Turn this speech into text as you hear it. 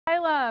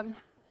phylum,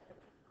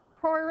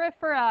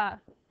 Porifera.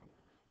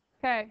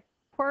 Okay,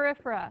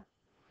 Porifera,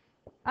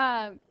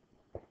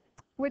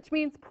 which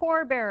means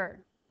pore bearer.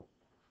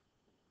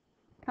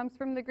 Comes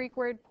from the Greek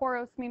word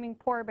poros, meaning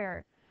pore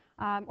bearer,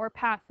 or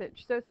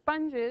passage. So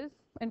sponges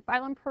in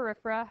phylum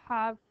Porifera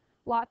have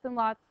lots and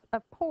lots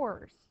of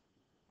pores,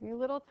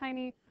 little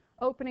tiny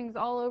openings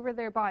all over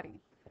their body.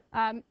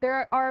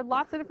 There are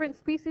lots of different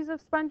species of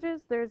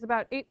sponges. There's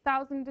about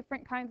 8,000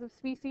 different kinds of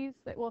species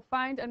that we'll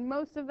find, and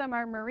most of them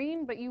are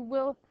marine, but you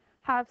will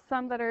have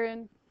some that are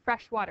in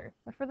fresh water.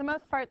 But for the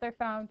most part, they're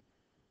found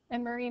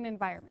in marine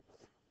environments.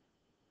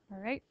 All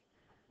right?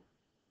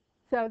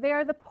 So they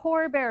are the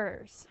pore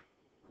bearers.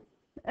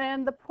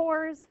 And the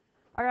pores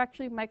are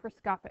actually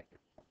microscopic.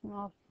 And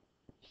I'll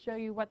show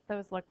you what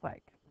those look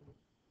like.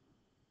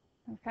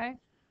 Okay?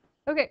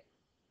 Okay.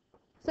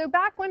 So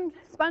back when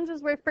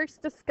sponges were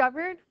first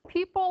discovered,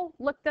 people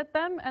looked at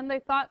them and they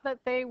thought that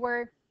they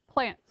were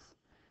plants,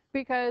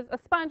 because a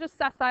sponge is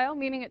sessile,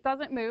 meaning it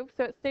doesn't move,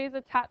 so it stays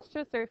attached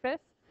to a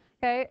surface.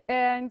 Okay,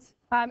 and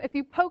if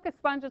you poke a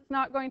sponge, it's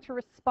not going to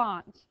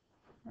respond.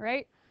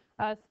 Right?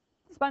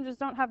 Sponges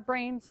don't have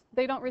brains;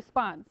 they don't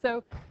respond.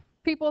 So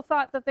people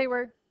thought that they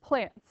were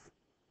plants,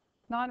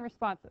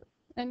 non-responsive,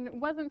 and it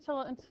wasn't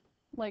until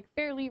like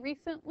fairly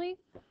recently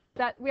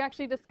that we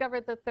actually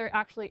discovered that they're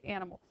actually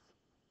animals.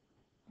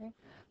 Okay?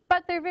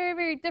 But they're very,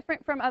 very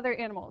different from other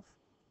animals.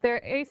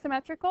 They're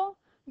asymmetrical,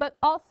 but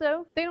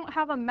also they don't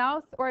have a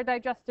mouth or a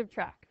digestive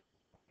tract.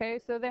 Okay,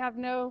 so they have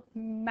no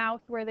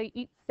mouth where they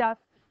eat stuff,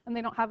 and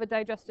they don't have a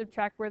digestive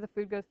tract where the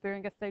food goes through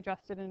and gets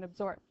digested and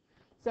absorbed.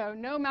 So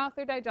no mouth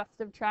or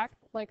digestive tract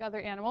like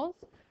other animals,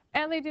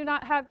 and they do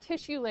not have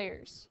tissue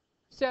layers.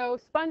 So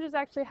sponges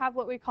actually have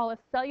what we call a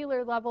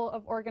cellular level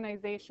of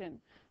organization.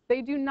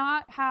 They do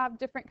not have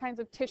different kinds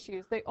of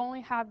tissues. They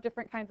only have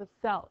different kinds of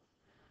cells.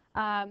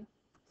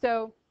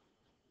 So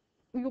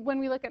when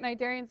we look at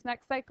cnidarians'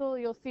 neck cycle,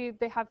 you'll see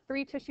they have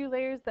 3 tissue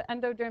layers: the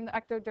endoderm, the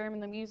ectoderm,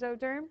 and the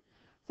mesoderm.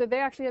 So they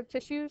actually have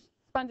tissues.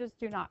 Sponges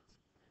do not.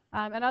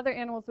 And other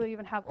animals will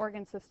even have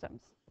organ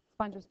systems.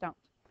 Sponges don't.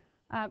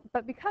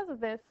 But because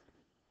of this,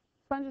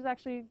 sponges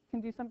actually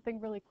can do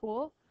something really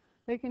cool.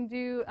 They can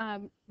do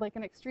like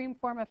an extreme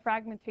form of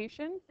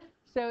fragmentation.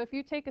 So if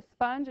you take a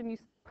sponge and you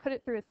put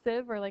it through a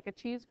sieve or like a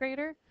cheese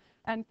grater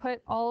and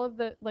put all of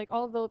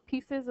the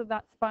pieces of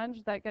that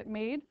sponge that get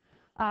made,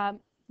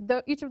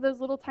 each of those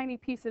little tiny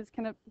pieces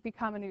can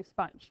become a new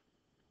sponge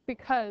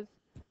because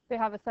they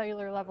have a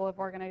cellular level of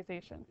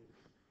organization.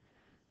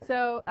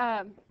 So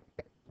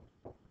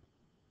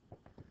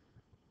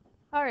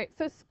all right,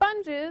 so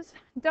sponges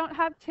don't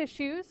have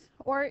tissues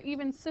or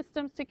even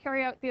systems to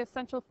carry out the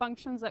essential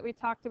functions that we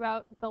talked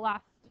about the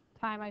last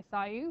time I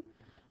saw you.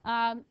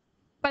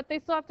 But they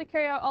still have to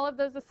carry out all of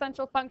those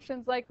essential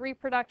functions like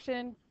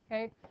reproduction,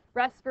 okay,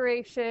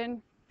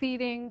 respiration,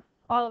 feeding,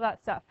 all of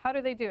that stuff. How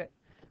do they do it?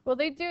 Well,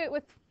 they do it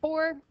with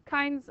 4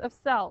 kinds of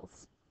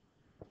cells.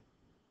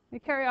 They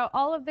carry out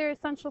all of their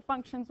essential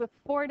functions with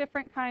 4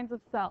 different kinds of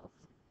cells.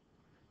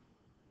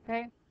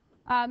 Okay?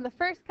 The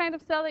first kind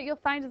of cell that you'll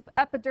find is the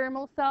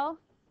epidermal cell.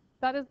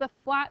 That is the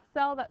flat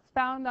cell that's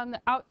found on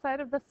the outside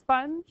of the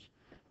sponge.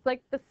 It's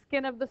like the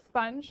skin of the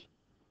sponge.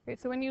 Okay,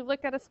 so when you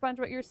look at a sponge,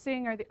 what you're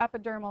seeing are the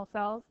epidermal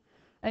cells.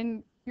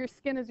 And your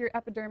skin is your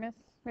epidermis,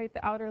 right?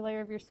 The outer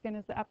layer of your skin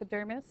is the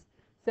epidermis.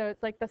 So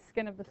it's like the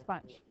skin of the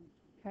sponge.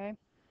 Okay?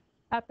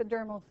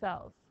 Epidermal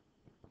cells.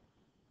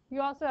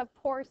 You also have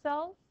pore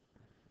cells,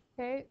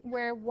 okay,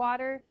 where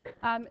water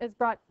is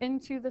brought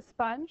into the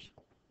sponge.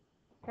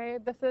 Okay,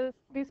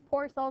 these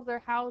pore cells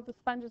are how the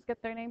sponges get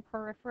their name,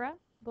 porifera,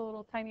 the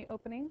little tiny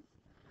openings.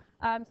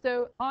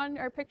 So on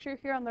our picture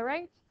here on the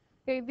right,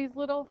 okay, these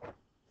little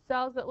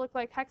cells that look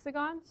like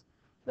hexagons,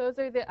 those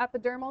are the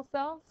epidermal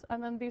cells,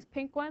 and then these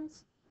pink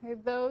ones, okay,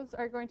 those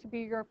are going to be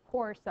your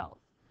pore cells.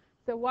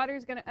 So water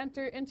is going to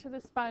enter into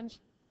the sponge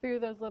through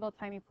those little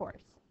tiny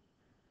pores.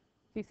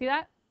 Do you see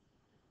that?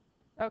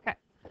 Okay.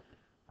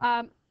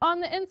 On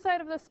the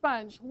inside of the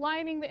sponge,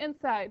 lining the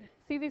inside,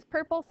 see these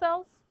purple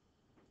cells?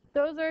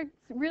 Those are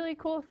really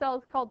cool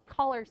cells called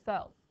collar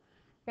cells.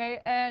 Okay,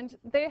 and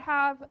they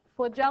have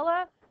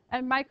flagella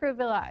and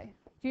microvilli.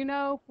 Do you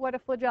know what a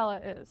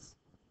flagella is?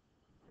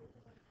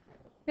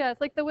 Yeah,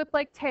 it's like the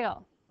whip-like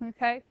tail.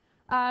 Okay,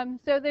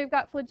 so they've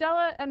got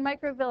flagella and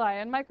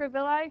microvilli. And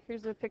microvilli,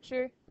 here's a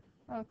picture,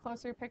 a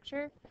closer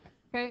picture.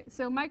 Okay,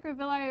 so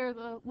microvilli are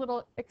the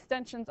little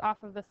extensions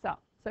off of the cell.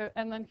 So,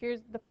 and then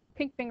here's the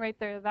pink thing right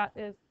there. That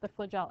is the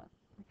flagella.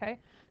 Okay,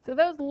 so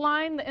those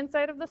line the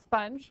inside of the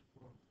sponge.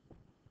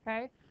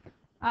 Okay,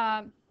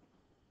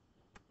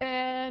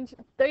 and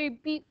they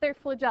beat their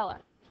flagella.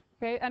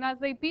 Okay, and as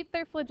they beat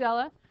their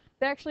flagella,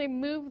 they actually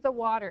move the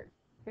water.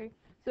 Okay,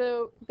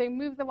 so they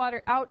move the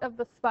water out of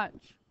the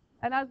sponge.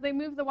 And as they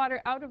move the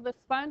water out of the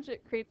sponge,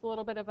 it creates a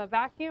little bit of a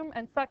vacuum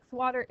and sucks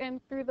water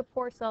in through the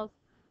pore cells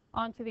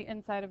onto the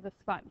inside of the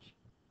sponge.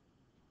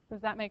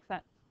 Does that make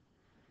sense?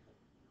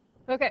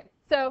 Okay,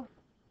 so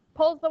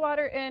pulls the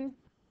water in,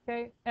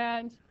 okay,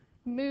 and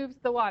moves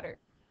the water.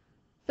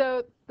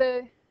 So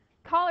the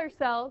collar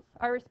cells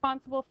are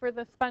responsible for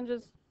the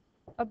sponge's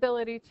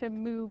ability to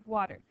move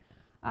water.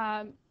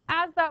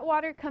 As that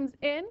water comes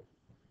in,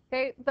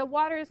 okay, the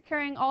water is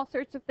carrying all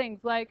sorts of things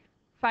like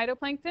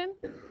phytoplankton,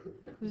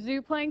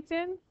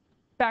 zooplankton,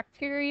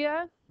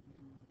 bacteria,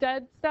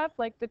 dead stuff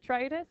like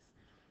detritus.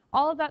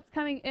 All of that's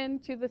coming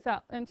into the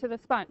cell, into the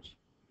sponge.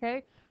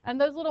 Okay? And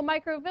those little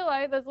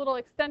microvilli, those little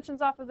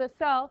extensions off of the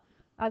cell,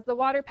 as the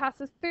water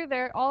passes through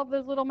there, all of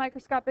those little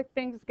microscopic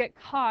things get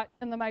caught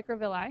in the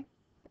microvilli.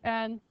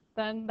 And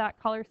then that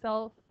collar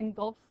cell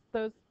engulfs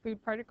those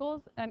food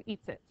particles and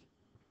eats it.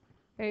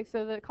 Okay,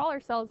 so the collar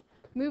cells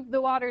move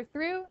the water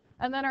through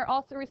and then are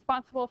also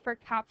responsible for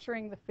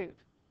capturing the food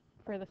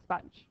for the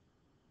sponge.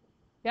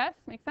 Yes?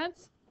 Make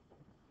sense?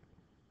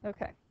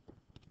 Okay.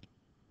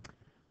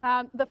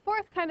 The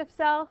fourth kind of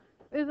cell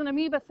is an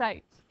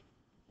amoebocyte.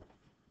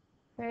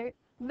 Okay,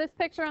 this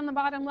picture on the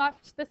bottom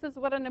left, this is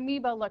what an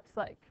amoeba looks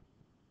like.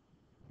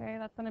 Okay,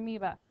 that's an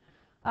amoeba.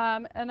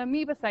 An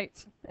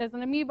amoebocyte is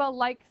an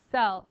amoeba-like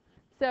cell.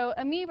 So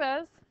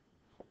amoebas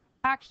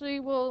actually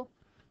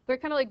they're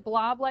kind of like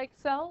blob-like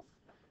cells,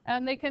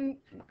 and they can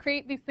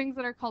create these things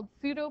that are called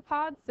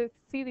pseudopods. So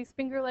see these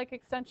finger-like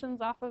extensions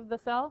off of the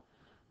cell?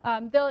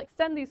 They'll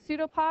extend these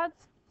pseudopods,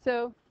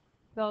 so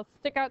they'll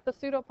stick out the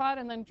pseudopod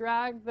and then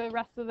drag the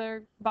rest of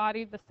their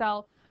body, the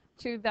cell,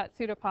 to that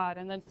pseudopod,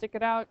 and then stick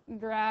it out and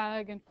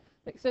drag. And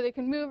so they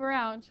can move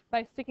around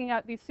by sticking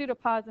out these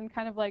pseudopods and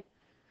kind of like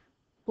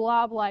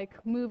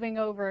blob-like moving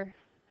over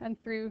and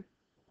through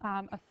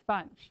a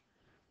sponge.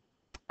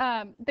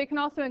 They can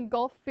also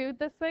engulf food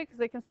this way because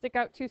they can stick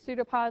out two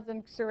pseudopods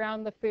and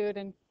surround the food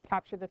and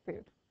capture the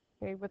food,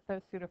 okay, with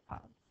those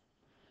pseudopods.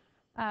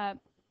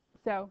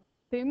 So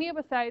the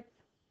amoebocytes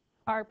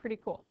are pretty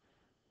cool.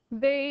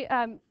 They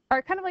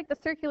are kind of like the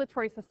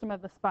circulatory system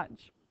of the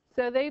sponge.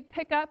 So they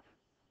pick up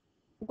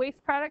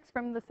waste products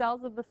from the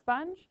cells of the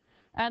sponge,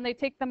 and they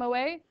take them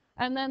away,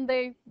 and then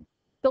they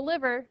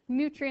deliver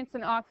nutrients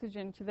and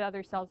oxygen to the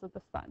other cells of the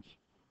sponge.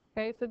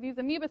 Okay, so these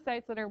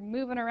amoebocytes that are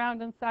moving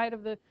around inside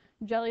of the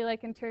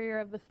jelly-like interior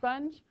of the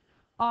sponge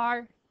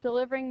are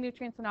delivering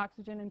nutrients and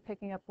oxygen and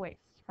picking up waste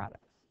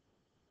products.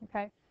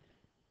 Okay,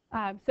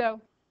 so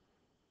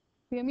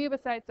the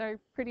amoebocytes are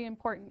pretty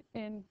important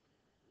in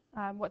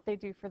what they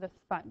do for the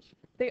sponge.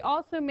 They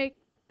also make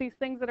these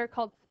things that are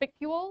called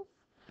spicules,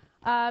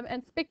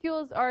 and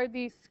spicules are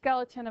the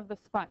skeleton of the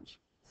sponge.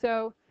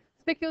 So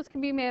spicules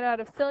can be made out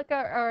of silica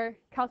or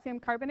calcium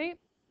carbonate,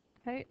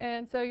 okay?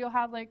 And so you'll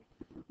have like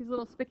these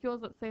little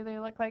spicules, let's say they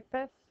look like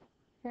this,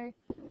 okay?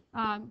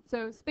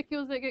 So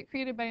spicules that get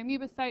created by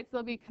amoebocytes,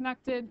 they'll be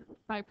connected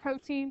by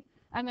protein,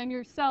 and then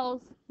your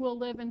cells will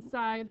live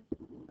inside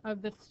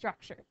of this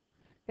structure.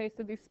 Okay,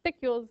 so these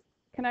spicules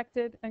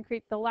connected and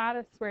create the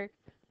lattice where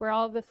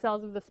all of the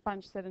cells of the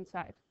sponge sit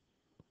inside.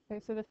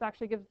 Okay, so this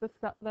actually gives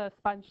the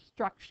sponge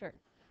structure.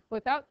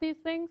 Without these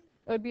things,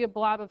 it would be a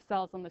blob of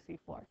cells on the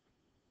seafloor.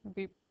 It would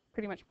be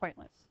pretty much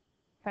pointless.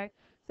 Okay,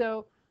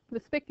 so the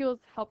spicules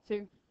help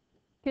to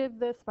give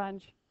the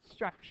sponge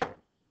structure.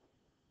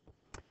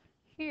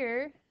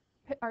 Here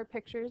are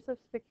pictures of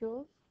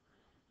spicules.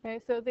 Okay,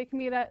 so they can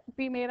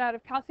be made out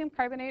of calcium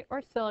carbonate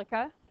or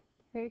silica.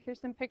 Okay, here's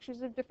some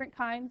pictures of different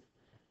kinds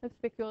of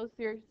spicules.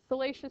 Your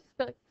siliceous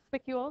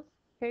spicules,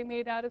 okay,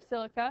 made out of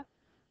silica.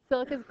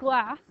 Silica is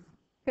glass.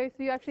 Okay,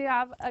 so you actually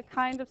have a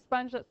kind of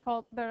sponge that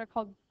are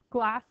called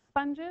glass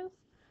sponges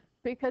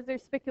because their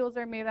spicules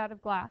are made out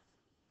of glass,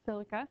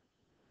 silica.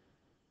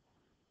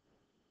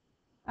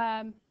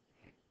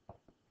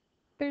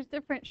 There's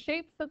different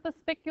shapes that the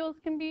spicules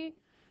can be,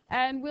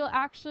 and we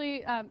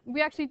actually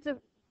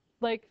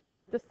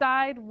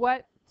decide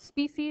what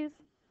species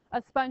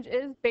a sponge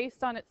is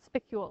based on its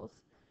spicules.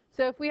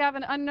 So if we have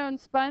an unknown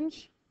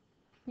sponge,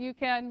 you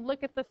can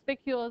look at the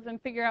spicules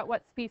and figure out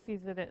what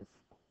species it is.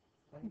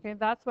 Okay,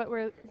 that's what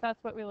we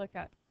look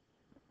at.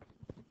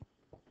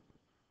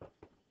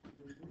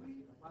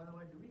 By the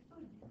way, do we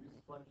still use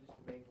sponges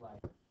to make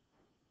like?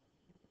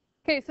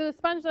 Okay, so the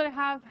sponge that I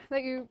have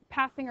that you're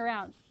passing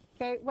around,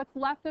 okay, what's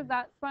left of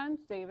that sponge,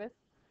 Davis,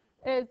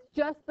 is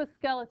just the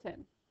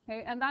skeleton.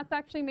 Okay, and that's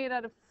actually made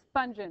out of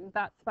spongin,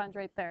 that sponge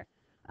right there.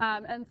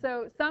 And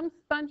so some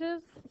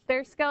sponges,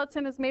 their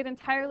skeleton is made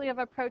entirely of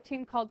a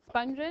protein called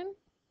spongin.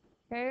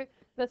 Okay,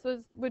 this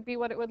would be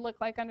what it would look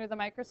like under the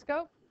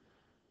microscope.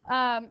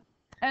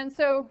 And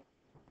so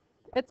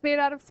it's made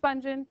out of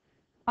spongin.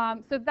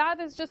 So that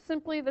is just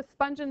simply the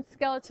spongin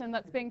skeleton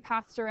that's being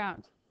passed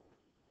around.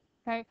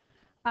 Okay,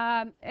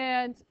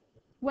 and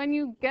when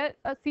you get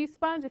a sea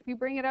sponge, if you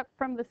bring it up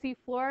from the sea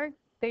floor,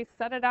 they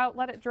set it out,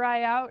 let it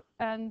dry out,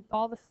 and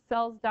all the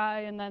cells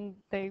die, and then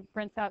they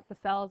rinse out the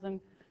cells, and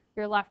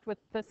you're left with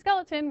the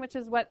skeleton, which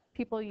is what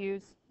people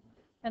use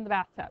in the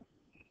bathtub.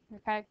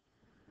 Okay,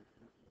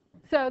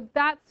 so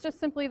that's just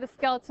simply the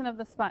skeleton of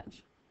the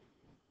sponge.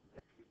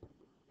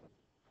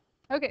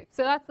 Okay,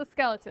 so that's the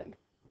skeleton.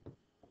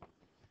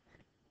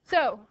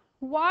 So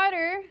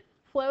water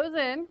flows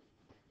in.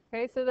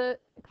 Okay, so the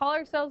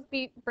collar cells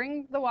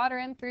bring the water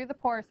in through the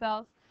pore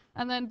cells,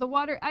 and then the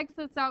water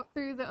exits out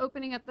through the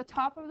opening at the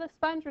top of the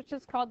sponge, which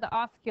is called the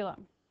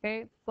osculum.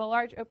 Okay, it's the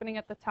large opening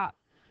at the top.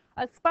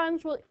 A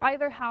sponge will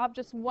either have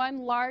just one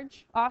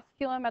large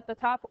osculum at the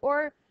top,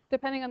 or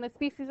depending on the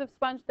species of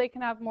sponge, they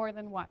can have more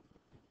than one.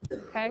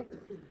 Okay?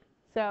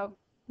 So,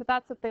 but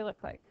that's what they look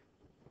like.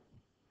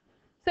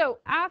 So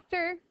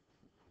after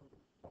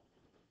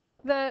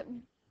the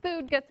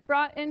food gets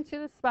brought into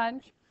the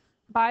sponge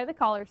by the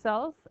collar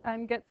cells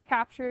and gets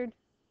captured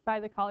by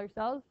the collar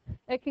cells,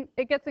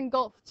 it gets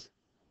engulfed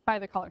by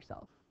the collar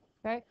cells.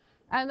 Okay?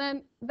 And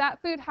then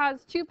that food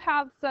has two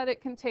paths that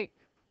it can take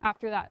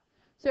after that.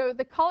 So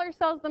the collar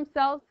cells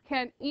themselves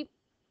can eat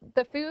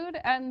the food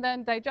and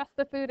then digest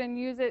the food and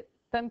use it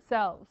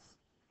themselves,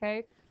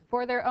 okay,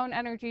 for their own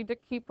energy to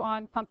keep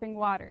on pumping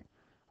water.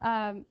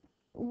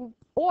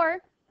 Or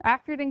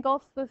after it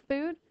engulfs the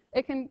food,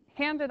 it can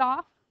hand it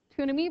off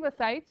to an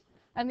amoebocyte,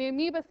 and the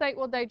amoebocyte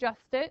will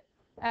digest it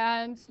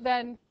and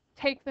then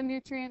take the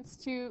nutrients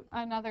to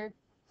another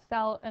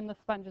cell in the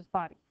sponge's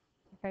body.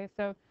 Okay,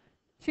 so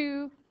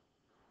two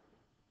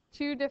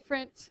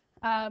different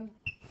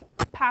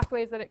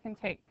pathways that it can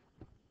take.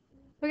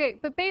 Okay,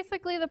 but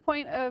basically the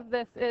point of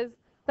this is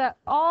that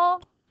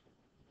all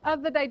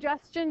of the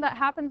digestion that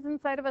happens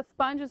inside of a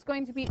sponge is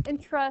going to be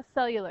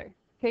intracellular,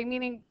 okay,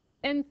 meaning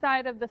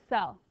inside of the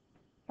cell,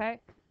 okay?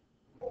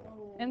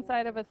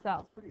 Inside of a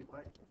cell. It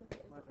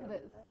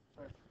is.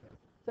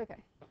 It's okay.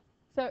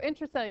 So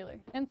intracellular,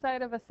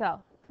 inside of a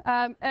cell.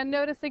 And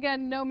notice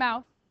again, no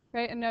mouth,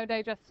 right, and no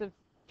digestive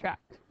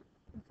tract.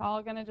 It's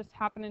all going to just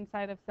happen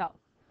inside of cells.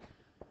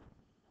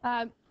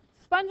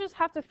 Sponges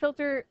have to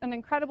filter an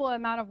incredible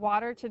amount of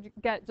water to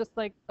get just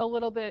like a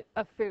little bit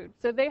of food.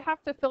 So they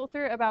have to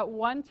filter about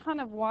 1 ton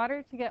of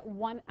water to get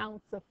 1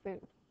 ounce of food,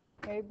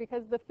 okay,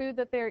 because the food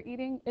that they're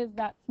eating is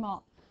that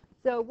small.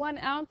 So 1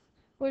 ounce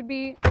would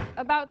be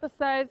about the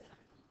size,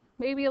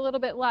 maybe a little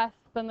bit less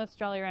than this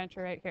Jolly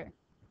Rancher right here,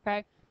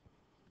 okay?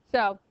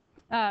 So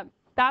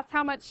that's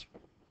how much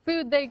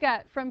food they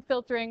get from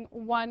filtering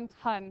 1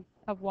 ton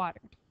of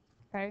water,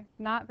 okay?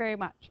 Not very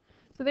much.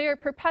 So they are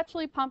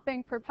perpetually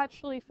pumping,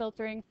 perpetually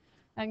filtering,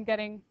 and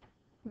getting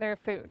their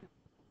food.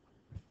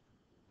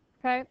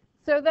 Okay?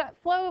 So that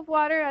flow of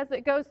water as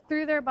it goes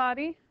through their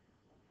body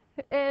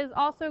is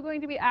also going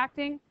to be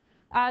acting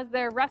as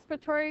their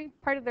respiratory,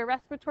 part of their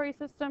respiratory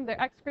system, their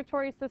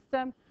excretory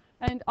system,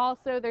 and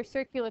also their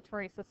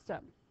circulatory system.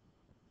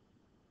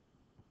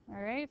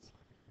 All right?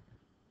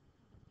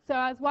 So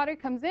as water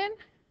comes in,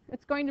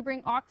 it's going to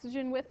bring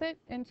oxygen with it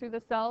into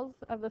the cells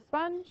of the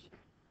sponge,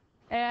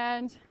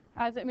 and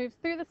as it moves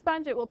through the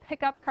sponge, it will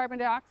pick up carbon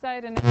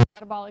dioxide and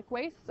metabolic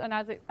waste, and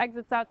as it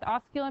exits out the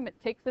osculum, it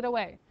takes it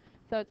away.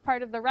 So it's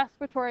part of the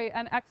respiratory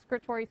and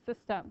excretory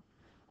system.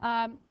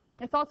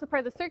 It's also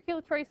part of the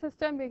circulatory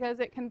system because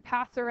it can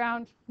pass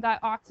around that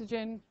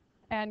oxygen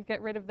and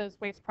get rid of those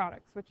waste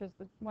products, which is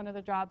one of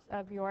the jobs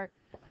of your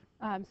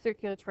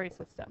circulatory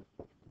system.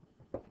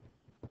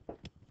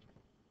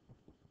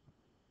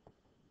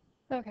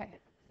 Okay,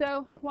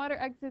 so water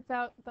exits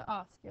out the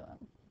osculum.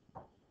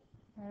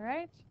 All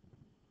right.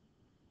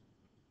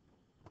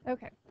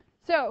 Okay,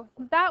 so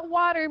that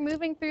water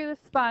moving through the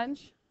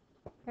sponge,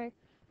 okay,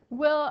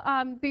 will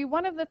be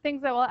one of the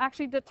things that will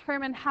actually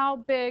determine how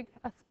big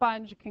a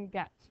sponge can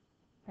get.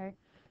 Okay,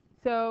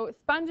 so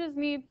sponges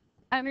need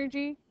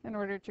energy in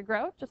order to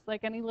grow, just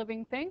like any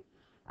living thing.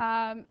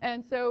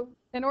 And so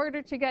in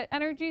order to get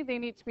energy, they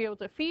need to be able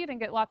to feed and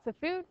get lots of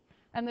food.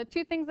 And the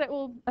two things that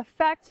will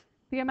affect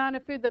the amount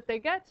of food that they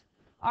get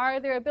are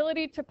their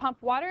ability to pump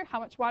water, how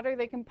much water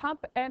they can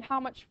pump, and how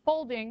much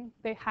folding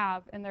they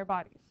have in their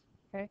bodies.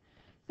 Okay,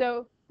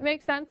 so it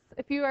makes sense.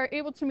 If you are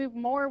able to move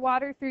more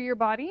water through your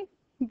body,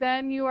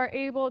 then you are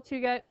able to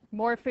get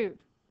more food.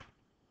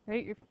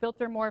 Right? You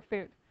filter more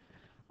food.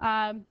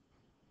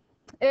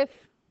 If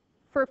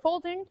for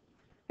folding,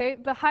 okay,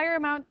 the higher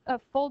amount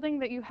of folding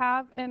that you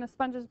have in a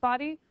sponge's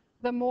body,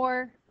 the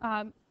more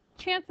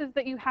chances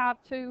that you have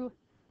to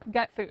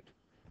get food.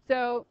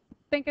 So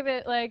think of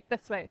it like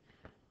this way.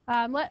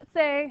 Let's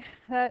say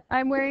that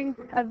I'm wearing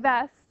a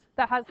vest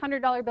that has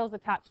 $100 bills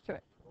attached to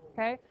it.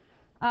 Okay?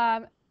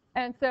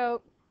 And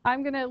so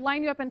I'm going to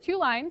line you up in 2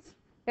 lines.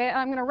 Okay? And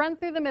I'm going to run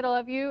through the middle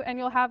of you, and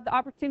you'll have the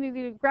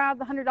opportunity to grab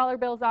the $100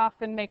 bills off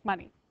and make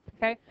money.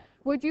 Okay?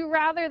 Would you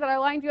rather that I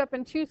lined you up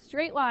in 2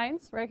 straight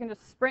lines where I can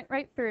just sprint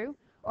right through,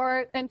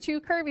 or in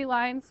 2 curvy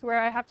lines where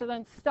I have to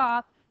then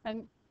stop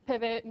and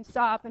pivot and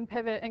stop and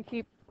pivot and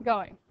keep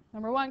going?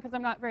 Number 1, because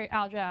I'm not very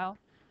agile.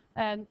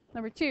 And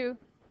number 2,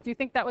 do you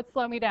think that would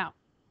slow me down?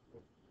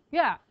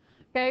 Yeah.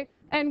 Okay?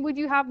 And would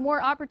you have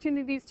more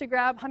opportunities to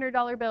grab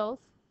 $100 bills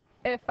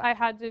if I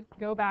had to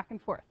go back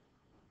and forth?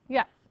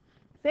 Yes.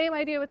 Same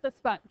idea with the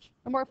sponge.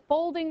 The more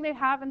folding they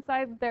have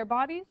inside their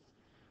bodies,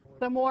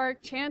 the more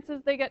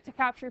chances they get to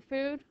capture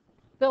food,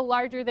 the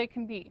larger they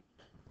can be.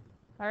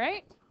 All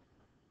right?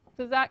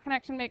 Does that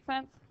connection make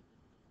sense?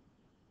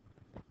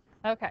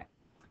 Okay.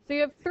 So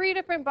you have 3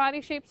 different body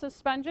shapes of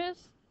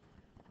sponges.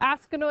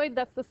 Asconoid,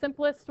 that's the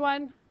simplest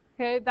one.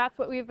 Okay, that's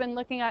what we've been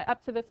looking at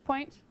up to this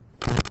point.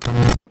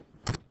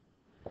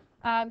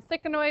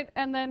 Sycanoid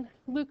and then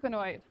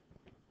leuconoid.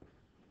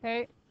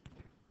 Okay.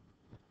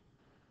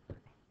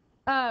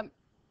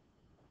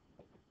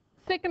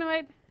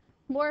 Stichinoid,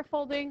 more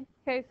folding.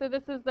 Okay, so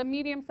this is the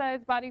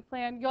medium-sized body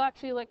plan. You'll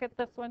actually look at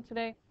this one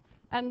today.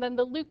 And then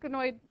the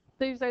leuconoid,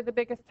 these are the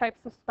biggest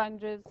types of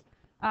sponges.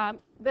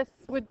 This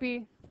would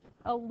be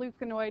a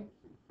leuconoid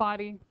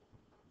body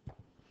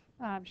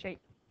shape.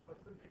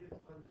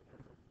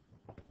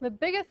 The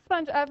biggest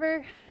sponge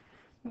ever,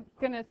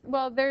 goodness,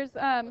 well, there's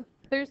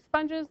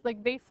sponges,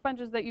 like vase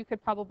sponges that you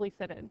could probably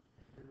sit in.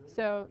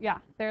 So yeah,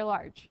 they're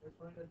large.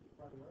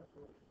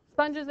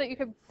 Sponges that you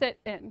could sit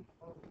in.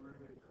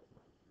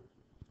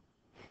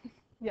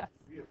 Yes.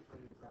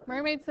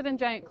 Mermaids sit in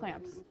giant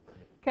clamps.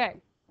 Okay.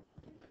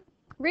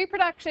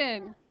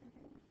 Reproduction.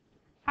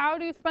 How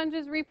do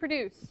sponges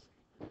reproduce?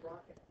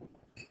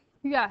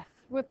 Yes,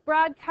 with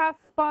broadcast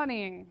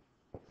spawning.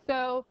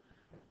 So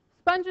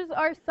sponges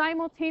are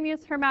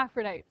simultaneous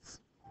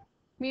hermaphrodites,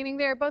 meaning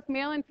they're both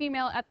male and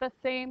female at the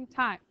same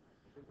time.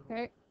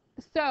 Okay.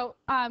 So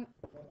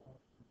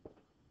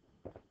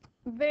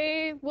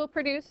they will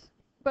produce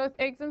both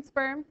eggs and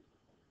sperm.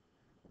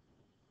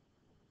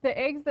 The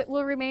eggs that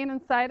will remain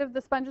inside of the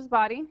sponge's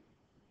body,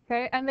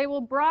 okay, and they will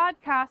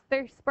broadcast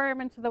their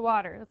sperm into the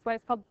water. That's why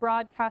it's called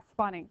broadcast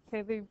spawning.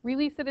 Okay, they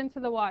release it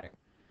into the water.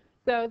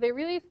 So they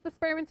release the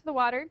sperm into the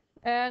water,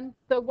 and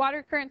the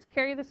water currents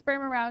carry the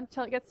sperm around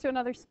until it gets to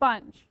another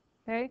sponge.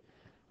 Okay,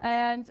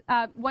 and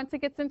once it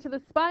gets into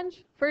the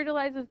sponge,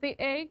 fertilizes the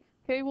egg.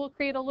 Okay, will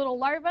create a little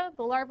larva.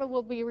 The larva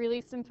will be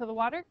released into the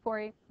water for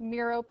a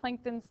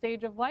meroplankton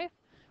stage of life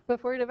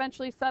before it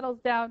eventually settles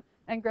down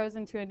and grows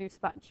into a new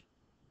sponge.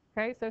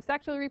 Okay, so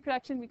sexual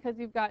reproduction because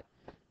you've got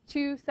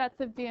two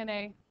sets of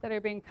DNA that are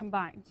being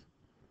combined.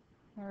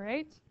 All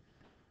right.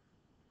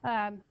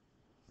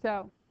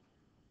 So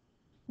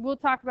we'll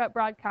talk about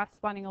broadcast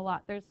spawning a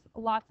lot. There's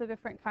lots of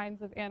different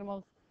kinds of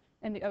animals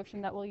in the ocean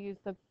that will use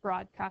the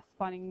broadcast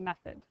spawning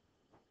method.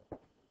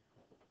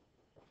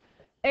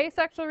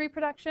 Asexual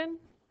reproduction.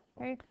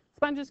 Okay,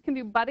 sponges can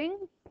do budding.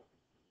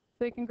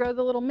 So they can grow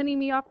the little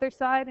mini-me off their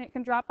side and it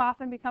can drop off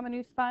and become a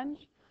new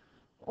sponge.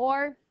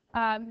 Or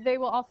they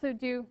will also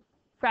do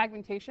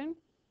fragmentation,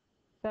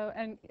 so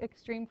and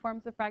extreme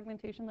forms of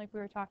fragmentation like we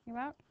were talking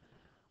about.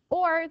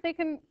 Or they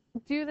can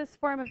do this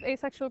form of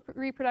asexual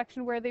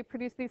reproduction where they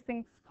produce these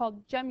things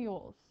called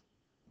gemmules.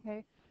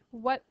 Okay?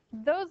 What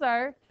those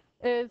are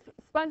is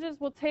sponges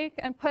will take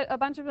and put a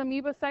bunch of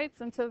amoebocytes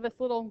into this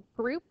little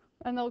group,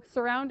 and they'll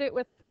surround it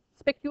with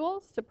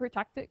spicules to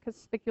protect it because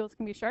spicules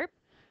can be sharp.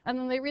 And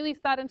then they release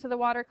that into the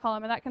water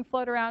column, and that can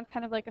float around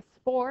kind of like a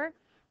spore.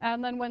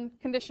 And then when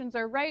conditions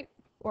are right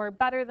or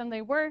better than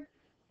they were,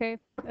 okay,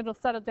 it'll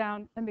settle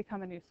down and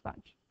become a new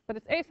sponge. But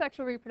it's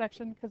asexual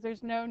reproduction because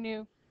there's no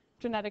new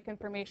genetic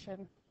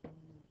information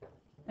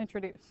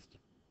introduced.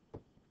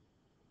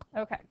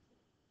 Okay.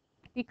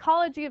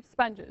 Ecology of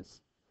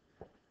sponges.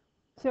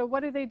 So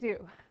what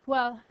do?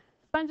 Well,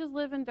 sponges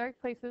live in dark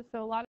places, so a lot of